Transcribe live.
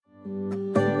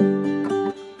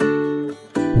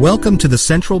Welcome to the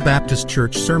Central Baptist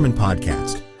Church Sermon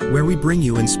Podcast, where we bring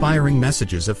you inspiring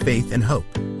messages of faith and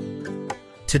hope.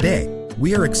 Today,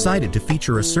 we are excited to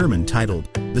feature a sermon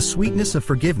titled, The Sweetness of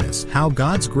Forgiveness: How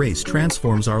God's Grace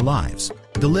Transforms Our Lives,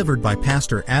 delivered by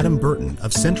Pastor Adam Burton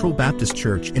of Central Baptist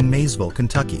Church in Maysville,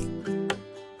 Kentucky.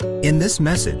 In this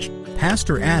message,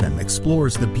 Pastor Adam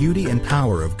explores the beauty and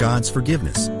power of God's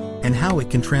forgiveness, and how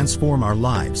it can transform our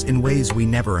lives in ways we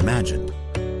never imagined.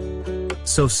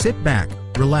 So sit back,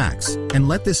 relax, and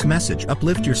let this message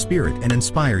uplift your spirit and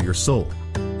inspire your soul.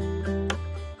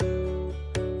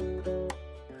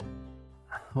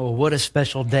 Oh, what a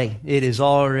special day it has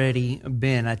already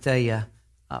been. I tell you,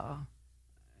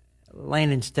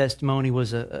 Landon's testimony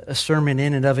was a sermon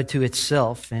in and of it to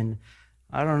itself. And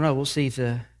I don't know, we'll see if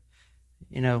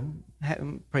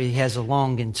probably he has a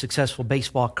long and successful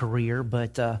baseball career,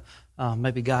 but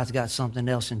maybe God's got something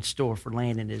else in store for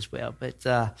Landon as well. But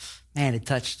man, it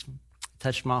touched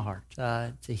my heart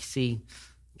to see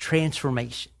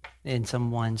transformation in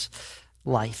someone's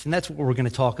life. And that's what we're going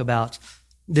to talk about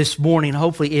this morning.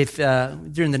 Hopefully, if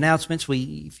during the announcements,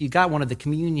 if you got one of the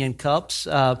communion cups,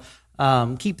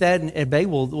 keep that at bay.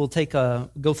 We'll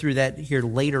go through that here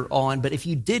later on. But if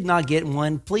you did not get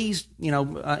one, please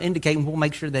indicate, and we'll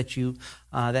make sure that you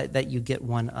that you get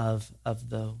one of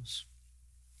those.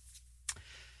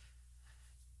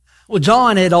 Well,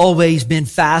 John had always been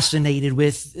fascinated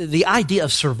with the idea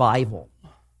of survival.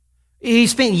 He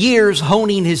spent years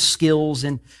honing his skills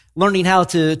and learning how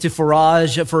to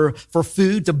forage for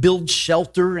food, to build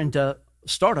shelter, and to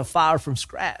start a fire from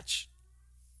scratch.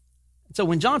 So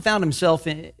when John found himself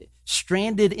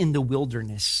stranded in the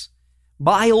wilderness,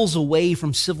 miles away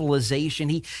from civilization,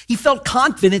 he felt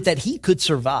confident that he could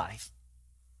survive.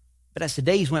 But as the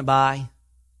days went by,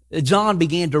 John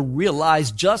began to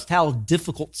realize just how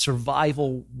difficult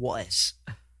survival was.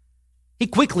 He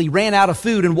quickly ran out of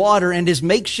food and water, and his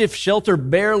makeshift shelter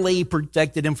barely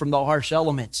protected him from the harsh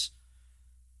elements.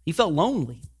 He felt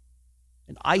lonely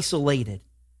and isolated,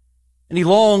 and he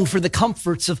longed for the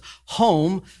comforts of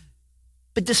home.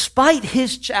 But despite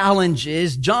his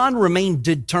challenges, John remained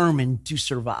determined to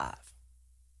survive.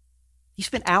 He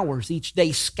spent hours each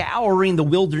day scouring the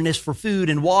wilderness for food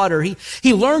and water.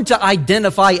 He learned to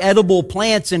identify edible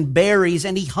plants and berries,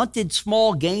 and he hunted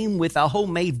small game with a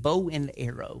homemade bow and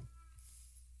arrow.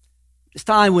 As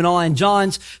time went on,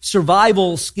 John's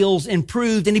survival skills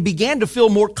improved, and he began to feel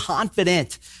more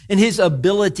confident in his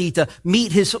ability to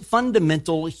meet his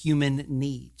fundamental human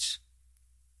needs.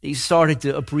 He started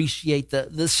to appreciate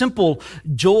the simple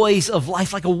joys of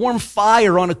life, like a warm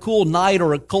fire on a cool night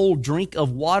or a cold drink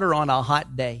of water on a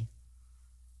hot day.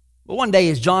 But one day,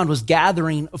 as John was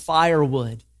gathering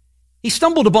firewood, he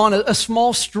stumbled upon a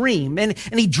small stream, and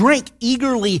he drank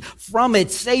eagerly from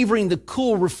it, savoring the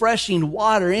cool, refreshing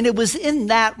water. And it was in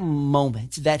that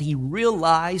moment that he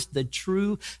realized the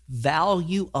true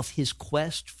value of his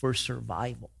quest for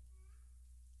survival.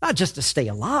 Not just to stay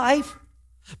alive,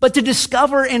 but to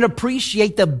discover and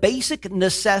appreciate the basic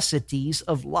necessities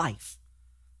of life.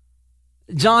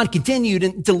 John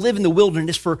continued to live in the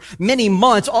wilderness for many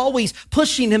months, always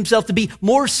pushing himself to be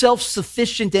more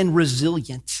self-sufficient and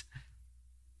resilient.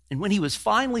 And when he was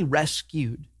finally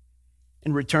rescued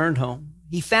and returned home,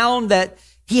 he found that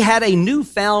he had a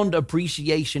newfound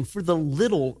appreciation for the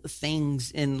little things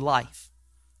in life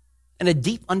and a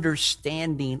deep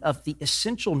understanding of the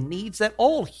essential needs that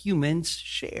all humans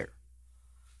share.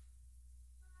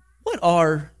 What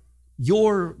are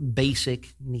your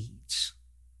basic needs?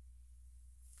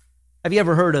 Have you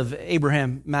ever heard of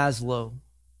Abraham Maslow?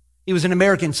 He was an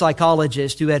American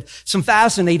psychologist who had some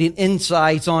fascinating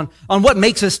insights on what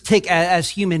makes us tick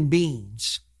as human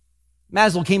beings.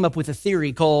 Maslow came up with a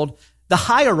theory called the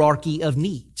hierarchy of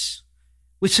needs,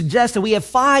 which suggests that we have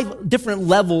 5 different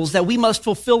levels that we must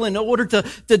fulfill in order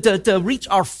to reach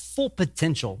our full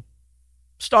potential.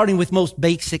 Starting with most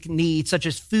basic needs, such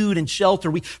as food and shelter,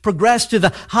 we progress to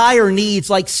the higher needs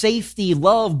like safety,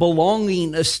 love,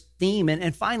 belonging, esteem,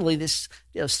 and finally this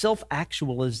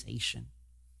self-actualization.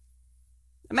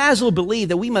 Maslow believed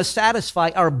that we must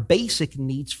satisfy our basic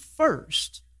needs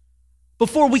first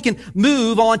before we can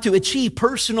move on to achieve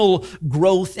personal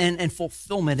growth and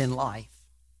fulfillment in life.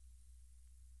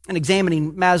 In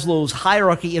examining Maslow's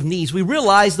hierarchy of needs, we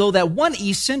realize, though, that one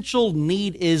essential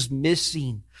need is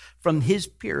missing from his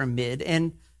pyramid,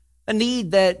 and a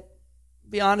need that, to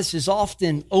be honest, is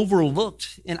often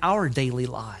overlooked in our daily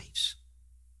lives.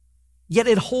 Yet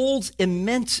it holds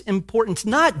immense importance,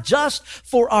 not just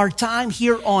for our time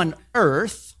here on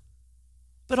earth,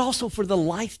 but also for the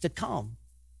life to come.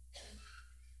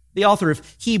 The author of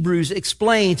Hebrews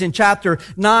explains in chapter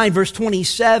 9, verse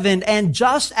 27, and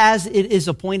just as it is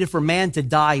appointed for man to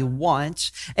die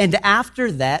once, and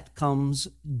after that comes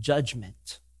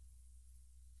judgment.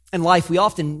 In life, we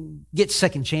often get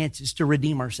second chances to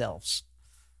redeem ourselves.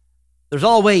 There's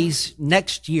always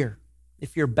next year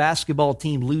if your basketball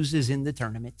team loses in the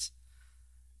tournament.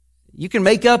 You can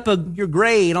make up your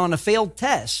grade on a failed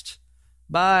test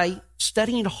by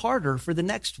studying harder for the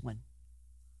next one.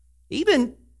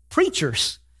 Even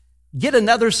preachers get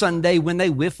another Sunday when they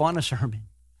whiff on a sermon.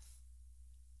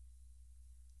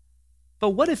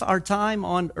 But what if our time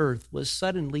on earth was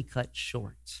suddenly cut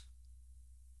short?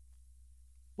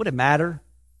 Would it matter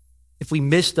if we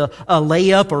missed a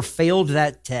layup or failed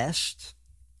that test?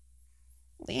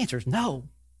 Well, the answer is no.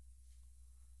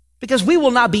 Because we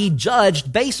will not be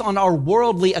judged based on our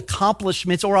worldly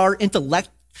accomplishments or our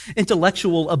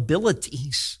intellectual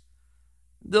abilities.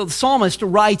 The psalmist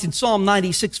writes in Psalm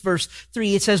 96, verse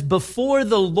 3, it says, before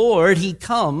the Lord he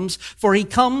comes, for he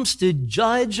comes to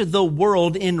judge the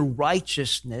world in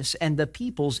righteousness and the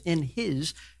peoples in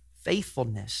his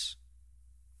faithfulness.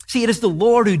 See, it is the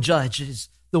Lord who judges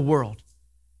the world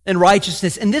in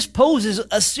righteousness. And this poses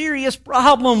a serious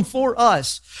problem for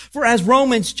us. For as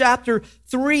Romans chapter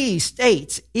 3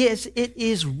 states, it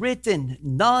is written,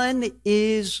 none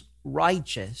is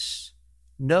righteous,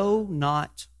 no,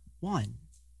 not one.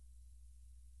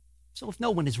 So if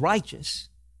no one is righteous,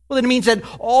 well, then it means that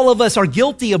all of us are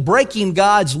guilty of breaking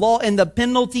God's law, and the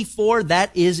penalty for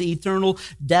that is eternal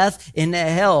death in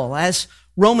hell. As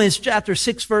Romans chapter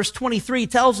 6, verse 23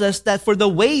 tells us that for the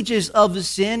wages of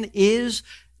sin is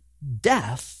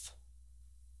death.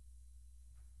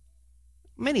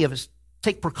 Many of us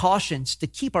take precautions to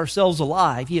keep ourselves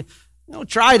alive. You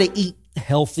try to eat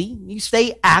healthy. You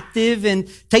stay active and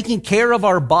taking care of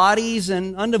our bodies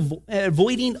and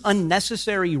avoiding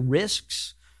unnecessary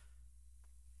risks.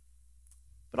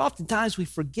 But oftentimes we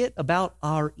forget about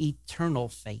our eternal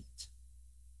fate.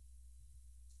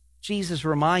 Jesus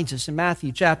reminds us in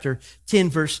Matthew chapter 10,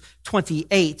 verse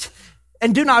 28,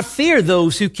 and do not fear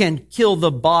those who can kill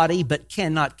the body but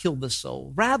cannot kill the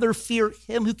soul. Rather fear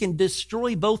him who can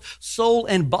destroy both soul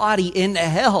and body in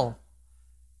hell.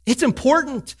 It's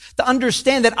important to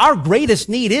understand that our greatest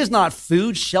need is not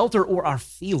food, shelter, or our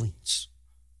feelings.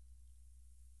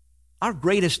 Our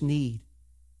greatest need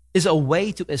is a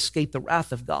way to escape the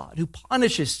wrath of God, who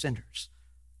punishes sinners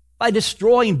by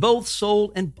destroying both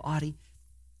soul and body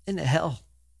in hell.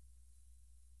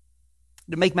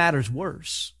 To make matters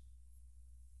worse,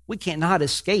 we cannot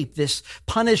escape this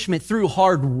punishment through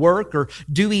hard work or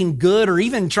doing good or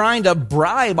even trying to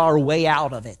bribe our way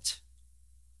out of it.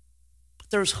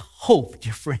 There's hope,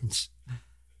 dear friends.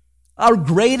 Our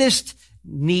greatest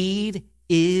need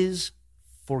is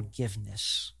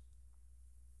forgiveness.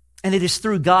 And it is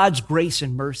through God's grace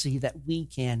and mercy that we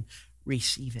can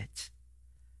receive it.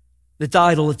 The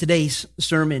title of today's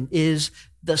sermon is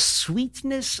The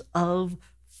Sweetness of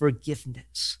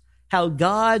Forgiveness, how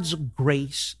God's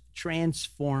grace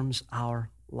transforms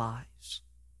our lives.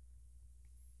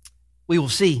 We will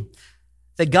see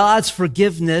that God's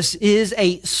forgiveness is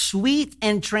a sweet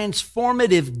and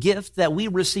transformative gift that we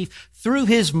receive through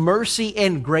his mercy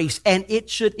and grace, and it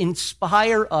should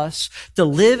inspire us to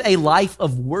live a life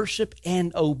of worship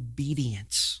and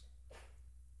obedience.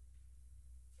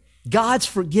 God's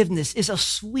forgiveness is a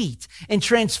sweet and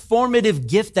transformative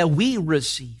gift that we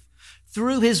receive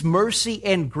through his mercy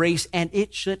and grace, and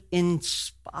it should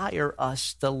inspire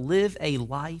us to live a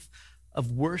life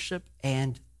of worship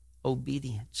and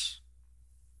obedience.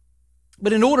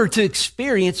 But in order to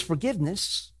experience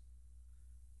forgiveness,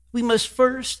 we must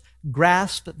first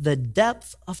grasp the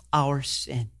depth of our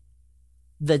sin.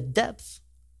 The depth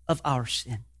of our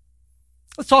sin.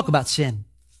 Let's talk about sin.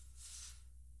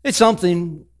 It's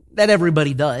something that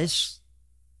everybody does,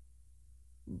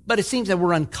 but it seems that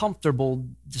we're uncomfortable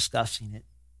discussing it.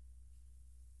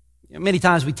 Many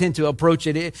times we tend to approach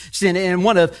sin in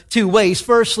one of two ways.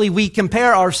 Firstly, we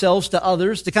compare ourselves to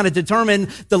others to kind of determine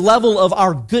the level of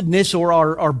our goodness or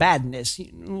our badness.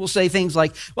 We'll say things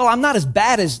like, well, I'm not as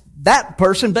bad as that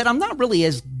person, but I'm not really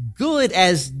as good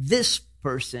as this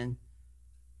person.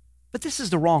 But this is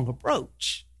the wrong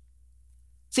approach.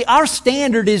 See, our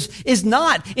standard is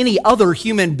not any other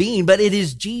human being, but it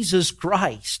is Jesus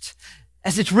Christ.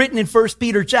 As it's written in 1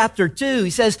 Peter chapter 2, he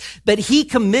says, but he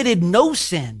committed no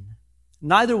sin,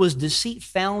 neither was deceit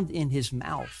found in his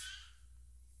mouth.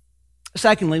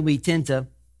 Secondly, we tend to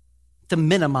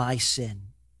minimize sin.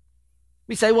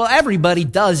 We say, well, everybody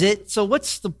does it, so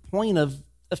what's the point of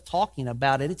talking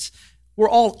about it? We're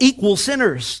all equal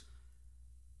sinners.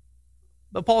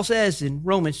 But Paul says in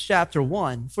Romans chapter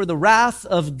 1, "For the wrath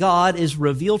of God is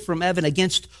revealed from heaven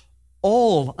against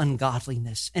all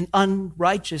ungodliness and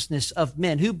unrighteousness of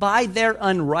men, who by their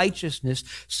unrighteousness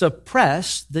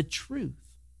suppress the truth."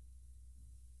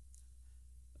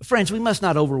 Friends, we must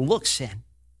not overlook sin,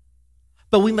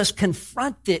 but we must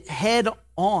confront it head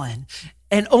on.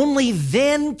 And only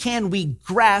then can we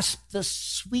grasp the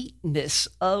sweetness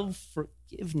of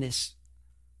forgiveness.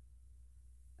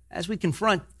 As we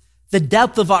confront the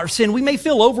depth of our sin, we may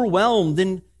feel overwhelmed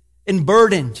and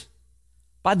burdened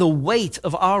by the weight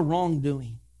of our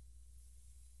wrongdoing.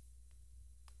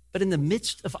 But in the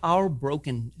midst of our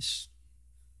brokenness,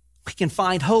 we can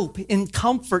find hope and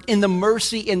comfort in the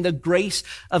mercy and the grace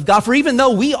of God. For even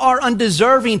though we are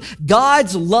undeserving,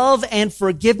 God's love and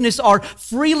forgiveness are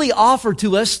freely offered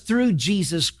to us through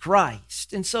Jesus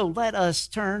Christ. And so let us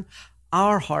turn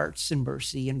our hearts in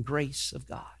mercy and grace of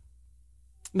God.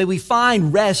 May we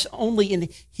find rest only in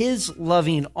His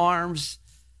loving arms.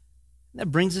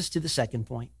 That brings us to the second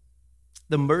point,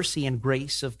 the mercy and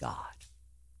grace of God.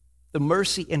 The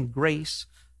mercy and grace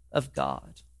of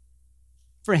God.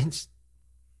 Friends,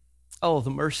 the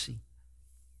mercy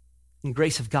and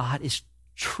grace of God is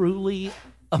truly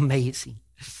amazing.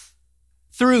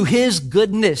 Through His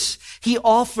goodness, He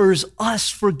offers us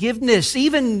forgiveness,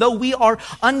 even though we are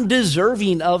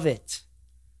undeserving of it.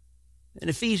 In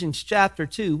Ephesians chapter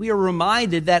 2, we are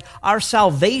reminded that our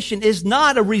salvation is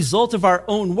not a result of our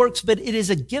own works, but it is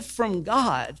a gift from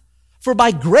God. For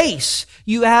by grace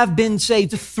you have been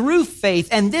saved through faith,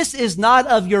 and this is not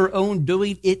of your own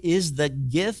doing. It is the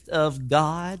gift of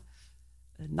God,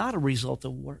 not a result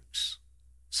of works,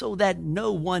 so that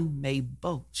no one may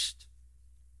boast.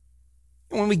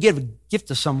 When we give a gift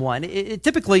to someone, it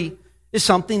typically is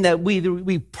something that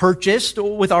we purchased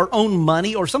with our own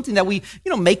money, or something that we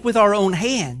make with our own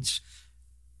hands.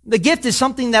 The gift is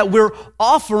something that we're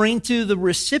offering to the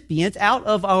recipient out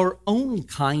of our own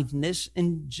kindness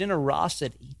and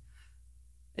generosity.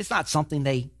 It's not something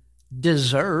they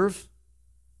deserve.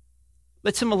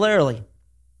 But similarly,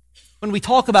 when we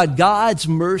talk about God's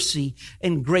mercy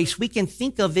and grace, we can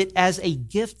think of it as a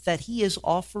gift that He is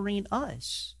offering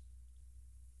us.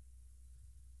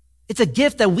 It's a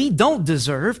gift that we don't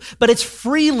deserve, but it's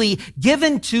freely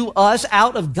given to us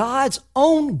out of God's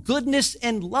own goodness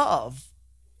and love.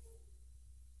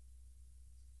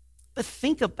 But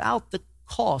think about the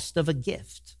cost of a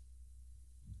gift.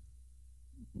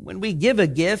 When we give a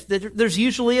gift, there's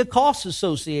usually a cost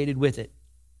associated with it.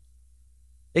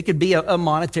 It could be a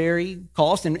monetary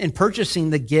cost in purchasing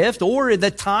the gift, or the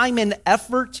time and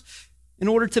effort in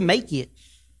order to make it.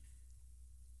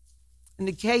 In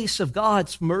the case of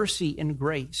God's mercy and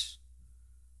grace,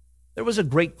 there was a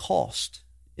great cost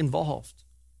involved.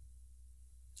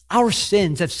 Our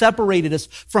sins have separated us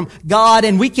from God,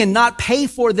 and we cannot pay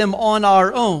for them on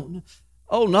our own.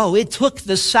 Oh no, it took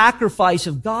the sacrifice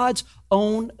of God's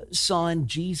own Son,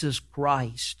 Jesus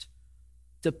Christ,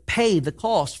 to pay the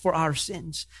cost for our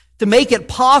sins, to make it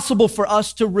possible for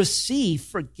us to receive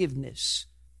forgiveness.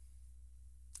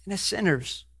 And as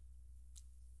sinners,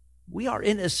 we are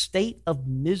in a state of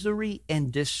misery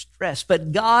and distress,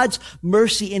 but God's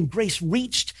mercy and grace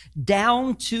reached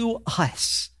down to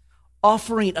us,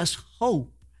 offering us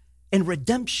hope and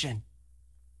redemption.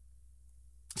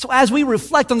 So as we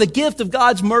reflect on the gift of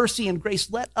God's mercy and grace,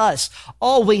 let us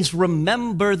always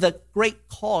remember the great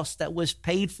cost that was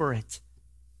paid for it.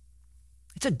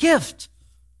 It's a gift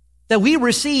that we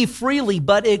receive freely,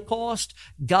 but it cost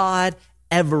God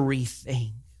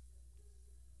everything.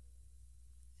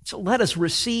 So let us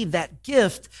receive that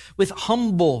gift with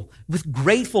humble, with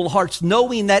grateful hearts,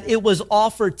 knowing that it was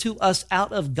offered to us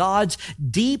out of God's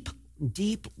deep,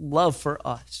 deep love for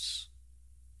us.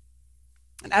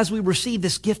 And as we receive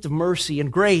this gift of mercy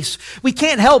and grace, we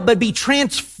can't help but be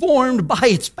transformed by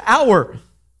its power.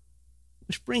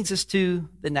 Which brings us to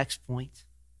the next point.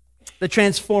 The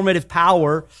transformative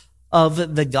power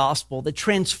of the gospel. The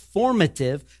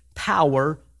transformative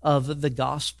power of the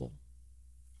gospel.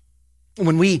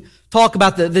 When we talk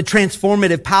about the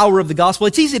transformative power of the gospel,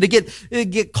 it's easy to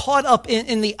get caught up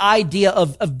in the idea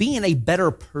of being a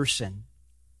better person.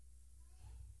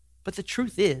 But the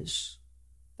truth is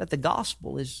that the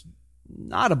gospel is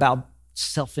not about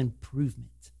self-improvement.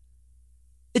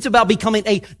 It's about becoming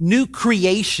a new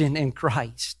creation in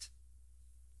Christ.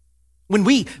 When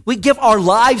we give our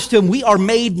lives to Him, we are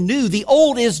made new. The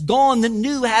old is gone, the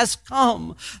new has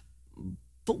come.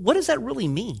 But what does that really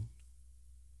mean?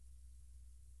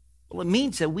 Well, it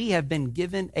means that we have been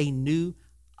given a new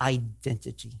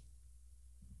identity.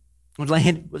 When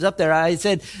Landon was up there, I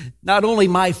said, not only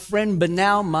my friend, but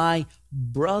now my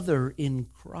brother in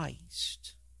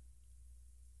Christ.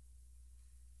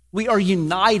 We are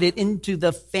united into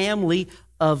the family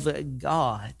of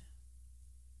God.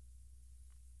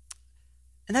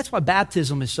 And that's why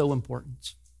baptism is so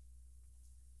important.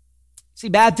 See,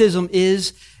 baptism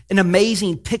is an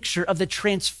amazing picture of the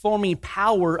transforming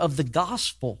power of the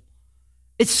gospel.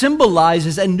 It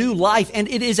symbolizes a new life, and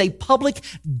it is a public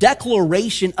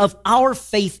declaration of our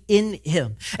faith in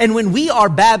Him. And when we are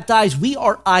baptized, we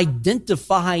are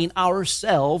identifying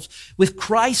ourselves with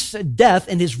Christ's death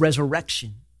and His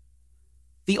resurrection.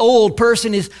 The old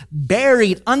person is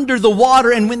buried under the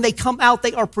water, and when they come out,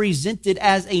 they are presented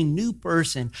as a new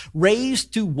person,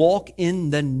 raised to walk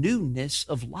in the newness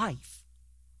of life.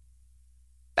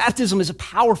 Baptism is a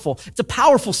powerful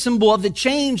symbol of the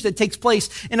change that takes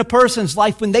place in a person's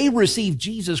life when they receive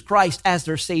Jesus Christ as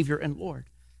their Savior and Lord.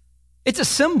 It's a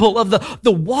symbol of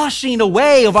the washing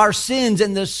away of our sins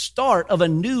and the start of a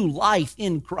new life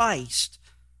in Christ.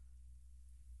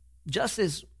 Just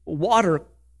as water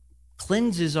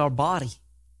cleanses our body,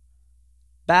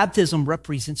 baptism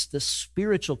represents the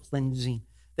spiritual cleansing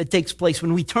that takes place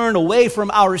when we turn away from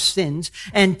our sins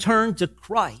and turn to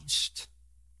Christ.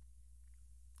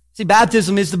 See,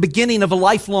 baptism is the beginning of a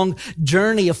lifelong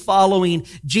journey of following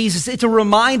Jesus. It's a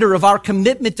reminder of our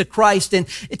commitment to Christ and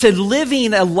to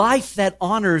living a life that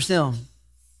honors Him.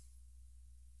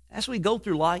 As we go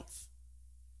through life,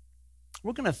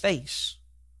 we're going to face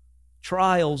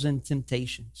trials and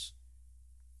temptations.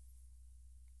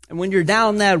 And when you're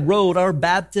down that road, our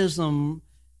baptism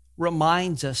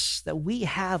reminds us that we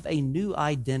have a new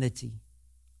identity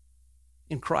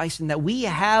in Christ, and that we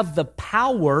have the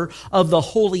power of the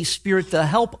Holy Spirit to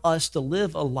help us to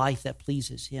live a life that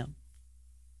pleases Him.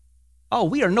 Oh,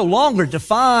 we are no longer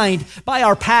defined by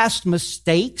our past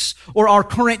mistakes or our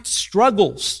current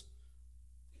struggles.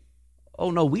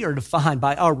 Oh no, we are defined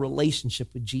by our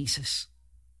relationship with Jesus.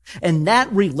 And that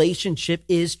relationship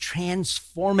is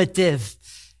transformative.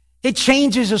 It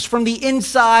changes us from the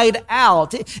inside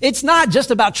out. It's not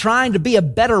just about trying to be a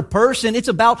better person. It's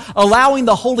about allowing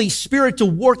the Holy Spirit to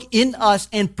work in us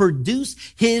and produce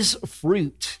His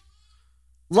fruit.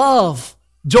 Love,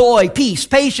 joy, peace,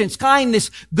 patience, kindness,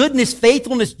 goodness,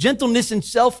 faithfulness, gentleness, and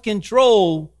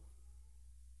self-control.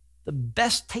 The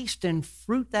best tasting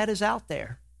fruit that is out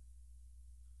there.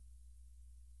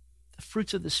 The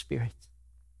fruits of the Spirit.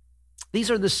 These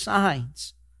are the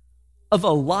signs of a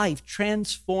life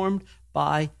transformed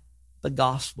by the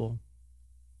gospel.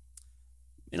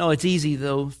 You know, it's easy,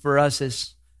 though, for us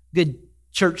as good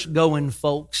church-going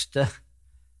folks to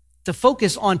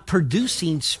focus on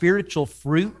producing spiritual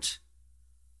fruit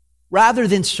rather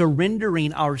than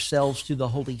surrendering ourselves to the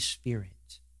Holy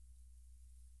Spirit.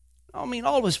 I mean,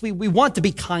 all of us, we want to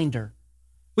be kinder.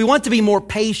 We want to be more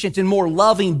patient and more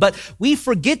loving, but we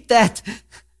forget that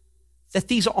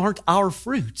these aren't our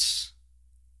fruits.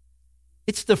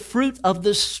 It's the fruit of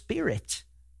the Spirit.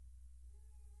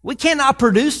 We cannot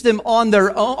produce them on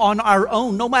our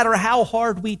own, no matter how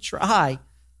hard we try.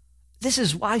 This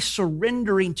is why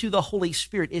surrendering to the Holy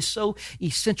Spirit is so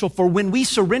essential. For when we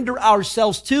surrender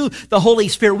ourselves to the Holy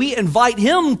Spirit, we invite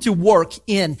Him to work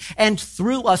in and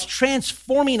through us,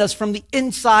 transforming us from the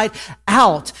inside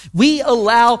out. We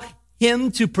allow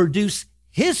Him to produce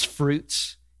His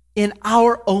fruits in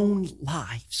our own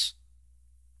lives.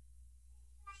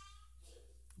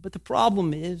 But the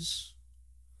problem is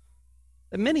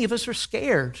that many of us are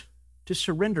scared to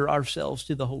surrender ourselves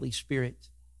to the Holy Spirit.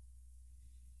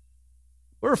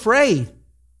 We're afraid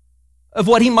of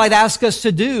what He might ask us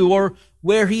to do or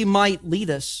where He might lead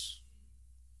us.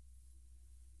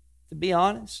 To be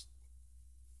honest,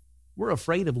 we're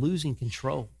afraid of losing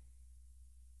control.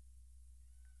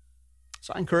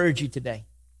 So I encourage you today.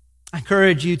 I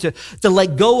encourage you to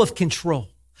let go of control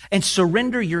and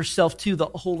surrender yourself to the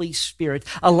Holy Spirit,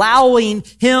 allowing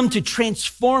Him to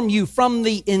transform you from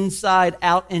the inside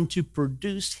out and to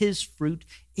produce His fruit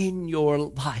in your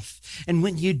life. And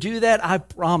when you do that, I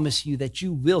promise you that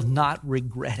you will not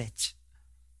regret it.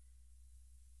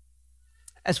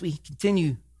 As we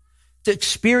continue to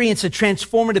experience the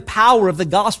transformative power of the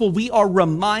gospel, we are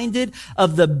reminded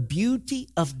of the beauty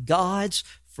of God's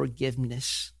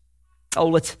forgiveness. Oh,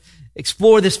 let's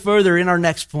explore this further in our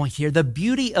next point here. The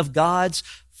beauty of God's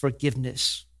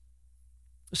forgiveness.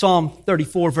 Psalm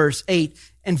 34 verse 8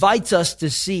 invites us to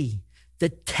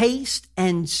taste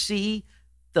and see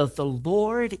that the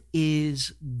Lord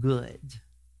is good.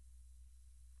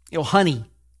 You know, honey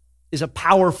is a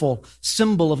powerful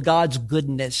symbol of God's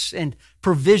goodness and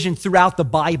provision throughout the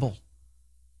Bible.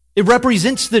 It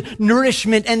represents the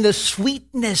nourishment and the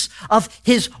sweetness of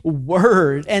His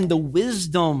word and the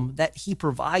wisdom that He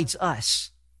provides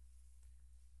us.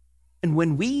 And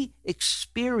when we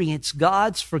experience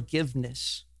God's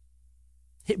forgiveness,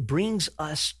 It brings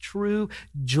us true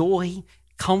joy,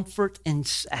 comfort, and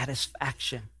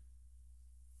satisfaction.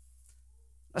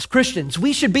 As Christians,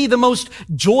 we should be the most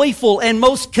joyful and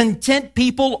most content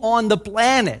people on the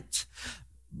planet.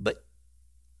 But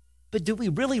do we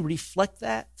really reflect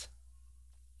that?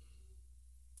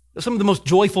 Some of the most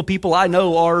joyful people I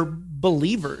know are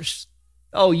believers.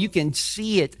 Oh, you can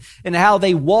see it in how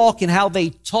they walk and how they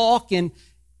talk and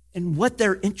what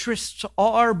their interests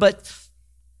are. But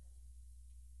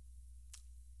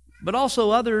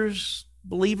also others,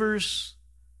 believers,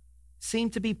 seem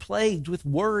to be plagued with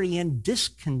worry and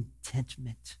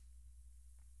discontentment.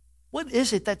 What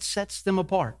is it that sets them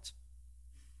apart?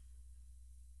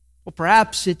 Well,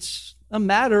 perhaps it's a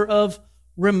matter of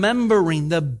remembering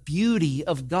the beauty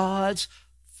of God's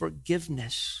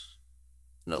forgiveness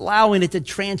and allowing it to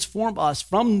transform us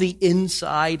from the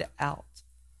inside out.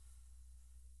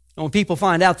 And when people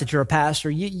find out that you're a pastor,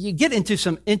 you get into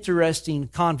some interesting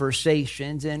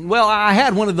conversations. And, well, I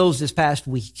had one of those this past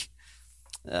week.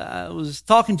 I was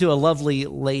talking to a lovely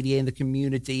lady in the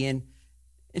community, and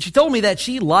she told me that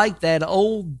she liked that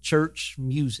old church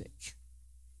music.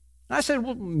 And I said,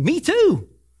 well, me too.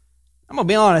 I'm going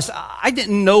to be honest, I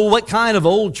didn't know what kind of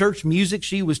old church music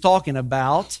she was talking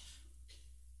about.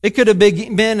 It could have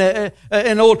been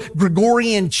an old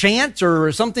Gregorian chant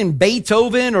or something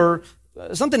Beethoven or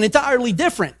something entirely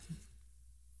different.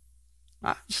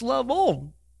 I just love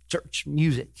old church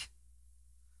music.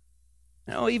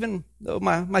 You know, even though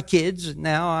my kids,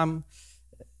 now I'm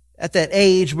at that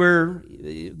age where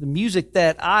the music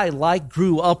that I like,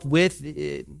 grew up with,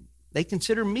 they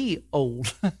consider me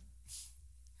old.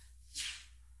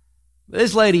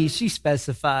 This lady, she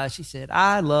specified, she said,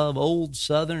 I love old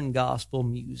Southern gospel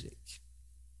music.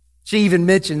 She even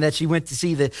mentioned that she went to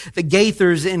see the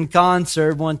Gaithers in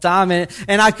concert one time,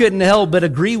 and I couldn't help but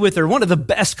agree with her. One of the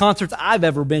best concerts I've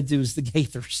ever been to is the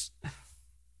Gaithers.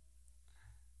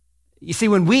 You see,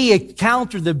 when we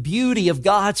encounter the beauty of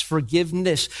God's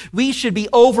forgiveness, we should be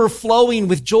overflowing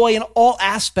with joy in all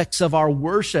aspects of our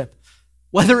worship.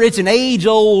 Whether it's an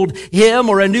age-old hymn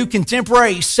or a new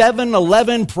contemporary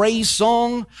 7-11 praise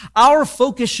song, our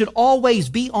focus should always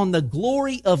be on the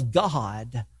glory of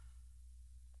God.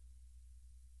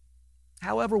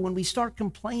 However, when we start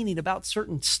complaining about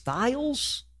certain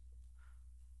styles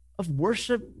of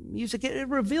worship music, it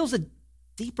reveals a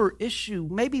deeper issue.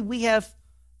 Maybe we have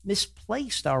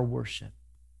misplaced our worship.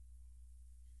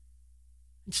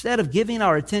 Instead of giving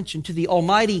our attention to the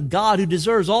Almighty God who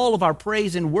deserves all of our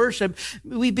praise and worship,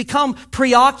 we become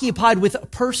preoccupied with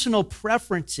personal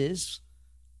preferences,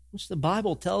 which the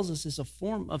Bible tells us is a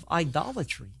form of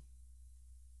idolatry.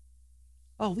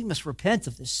 Oh, we must repent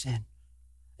of this sin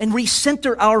and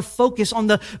recenter our focus on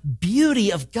the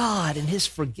beauty of God and His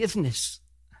forgiveness.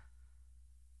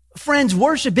 Friends,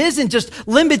 worship isn't just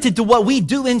limited to what we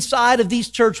do inside of these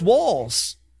church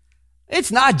walls.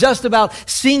 It's not just about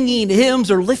singing hymns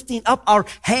or lifting up our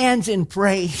hands in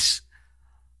praise.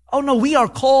 Oh no, we are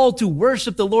called to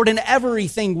worship the Lord in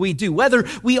everything we do, whether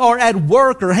we are at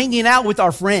work or hanging out with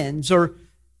our friends, or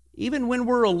even when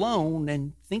we're alone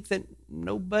and think that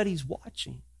nobody's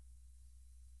watching.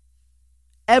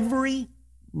 Every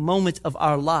moment of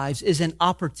our lives is an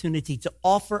opportunity to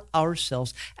offer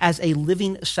ourselves as a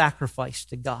living sacrifice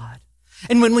to God.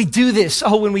 And when we do this,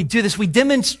 we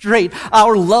demonstrate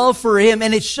our love for Him,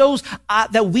 and it shows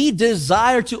that we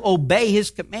desire to obey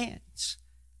His commands.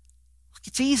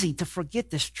 It's easy to forget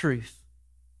this truth,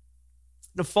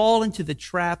 to fall into the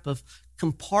trap of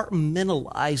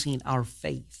compartmentalizing our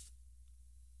faith.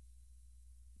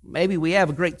 Maybe we have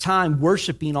a great time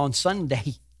worshiping on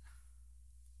Sunday,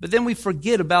 but then we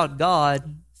forget about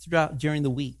God during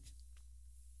the week.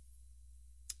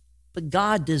 But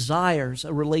God desires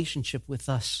a relationship with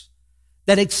us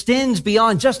that extends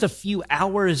beyond just a few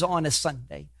hours on a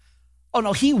Sunday. Oh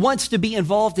no, He wants to be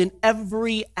involved in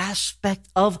every aspect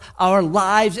of our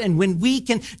lives. And when we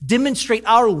can demonstrate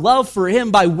our love for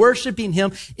Him by worshiping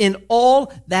Him in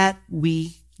all that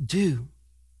we do.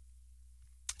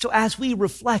 So as we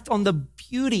reflect on the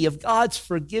beauty of God's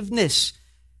forgiveness,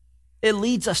 it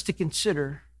leads us to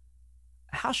consider,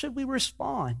 how should we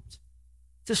respond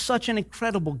to such an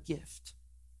incredible gift?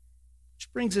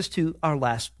 Which brings us to our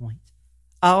last point,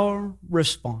 our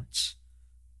response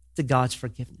to God's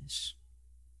forgiveness.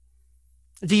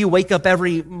 Do you wake up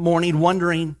every morning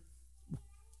wondering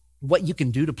what you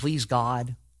can do to please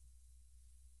God?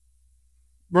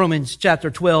 Romans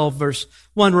chapter 12, verse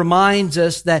 1 reminds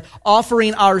us that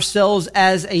offering ourselves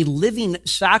as a living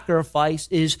sacrifice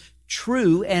is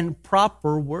true and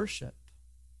proper worship.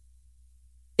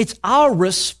 It's our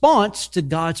response to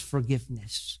God's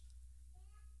forgiveness.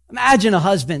 Imagine a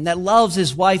husband that loves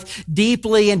his wife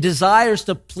deeply and desires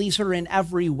to please her in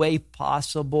every way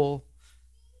possible.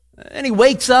 And he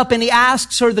wakes up and he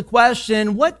asks her the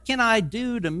question, what can I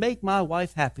do to make my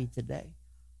wife happy today?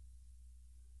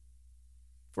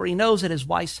 For he knows that his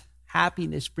wife's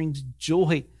happiness brings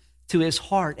joy to his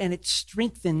heart and it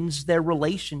strengthens their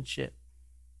relationship.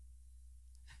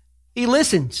 He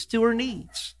listens to her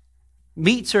needs,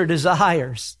 meets her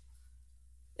desires,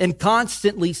 and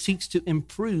constantly seeks to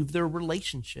improve their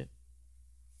relationship.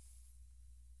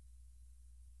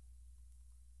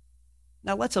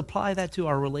 Now let's apply that to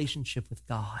our relationship with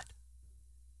God.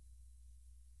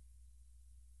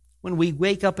 When we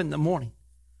wake up in the morning,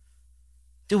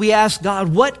 do we ask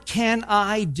God, what can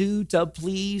I do to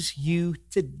please you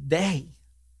today?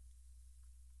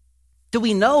 Do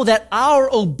we know that our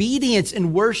obedience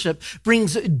and worship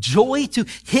brings joy to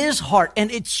His heart and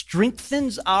it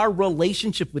strengthens our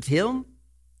relationship with Him?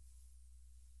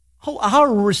 Oh,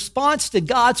 our response to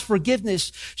God's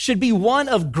forgiveness should be one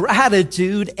of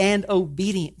gratitude and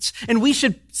obedience. And we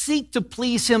should seek to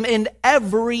please Him in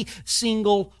every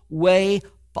single way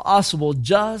possible,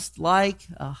 just like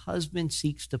a husband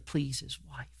seeks to please his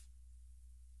wife.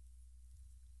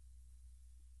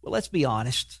 Well, let's be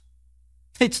honest.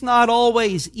 It's not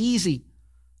always easy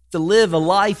to live a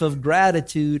life of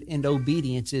gratitude and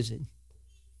obedience, is it?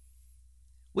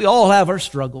 We all have our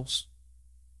struggles.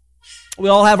 We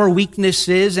all have our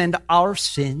weaknesses and our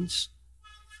sins.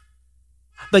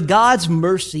 But God's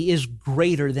mercy is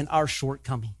greater than our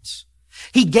shortcomings.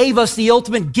 He gave us the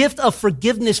ultimate gift of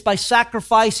forgiveness by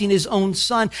sacrificing His own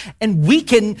Son, and we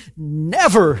can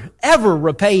never, ever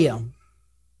repay Him.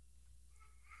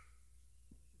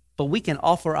 But we can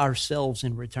offer ourselves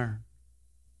in return.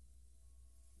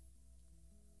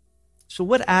 So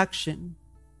what action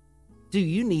do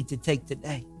you need to take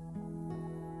today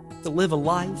to live a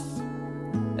life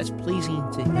that's pleasing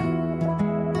to Him?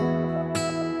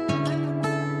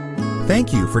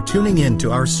 Thank you for tuning in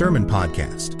to our sermon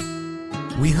podcast.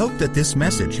 We hope that this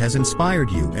message has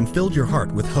inspired you and filled your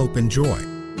heart with hope and joy.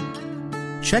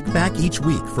 Check back each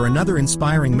week for another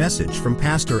inspiring message from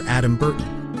Pastor Adam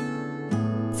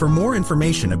Burton. For more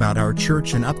information about our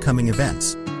church and upcoming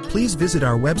events, please visit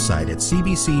our website at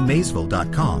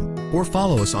cbcmaysville.com or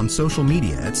follow us on social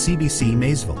media at CBC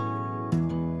Maysville.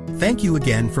 Thank you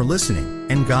again for listening,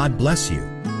 and God bless you.